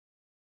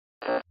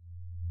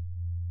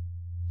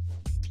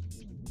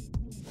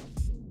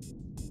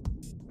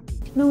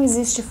Não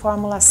existe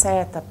fórmula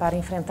certa para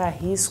enfrentar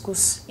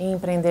riscos e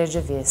empreender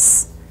de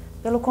vez.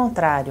 Pelo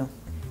contrário,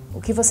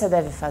 o que você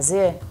deve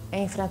fazer é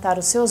enfrentar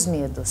os seus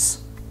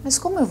medos. Mas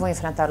como eu vou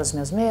enfrentar os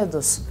meus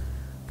medos?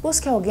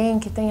 Busque alguém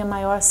que tenha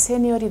maior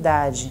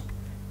senioridade.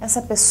 Essa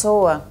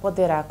pessoa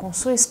poderá, com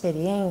sua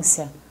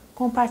experiência,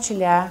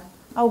 compartilhar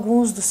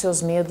alguns dos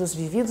seus medos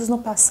vividos no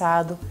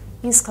passado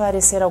e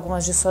esclarecer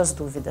algumas de suas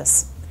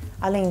dúvidas.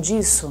 Além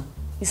disso,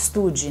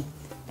 estude.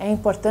 É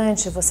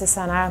importante você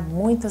sanar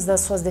muitas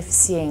das suas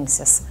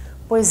deficiências,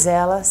 pois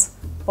elas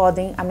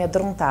podem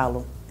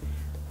amedrontá-lo.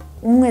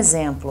 Um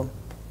exemplo: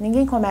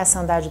 ninguém começa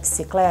a andar de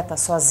bicicleta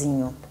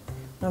sozinho.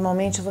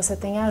 Normalmente você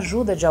tem a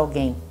ajuda de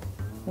alguém.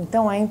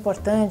 Então é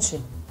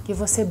importante que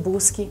você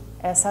busque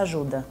essa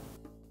ajuda.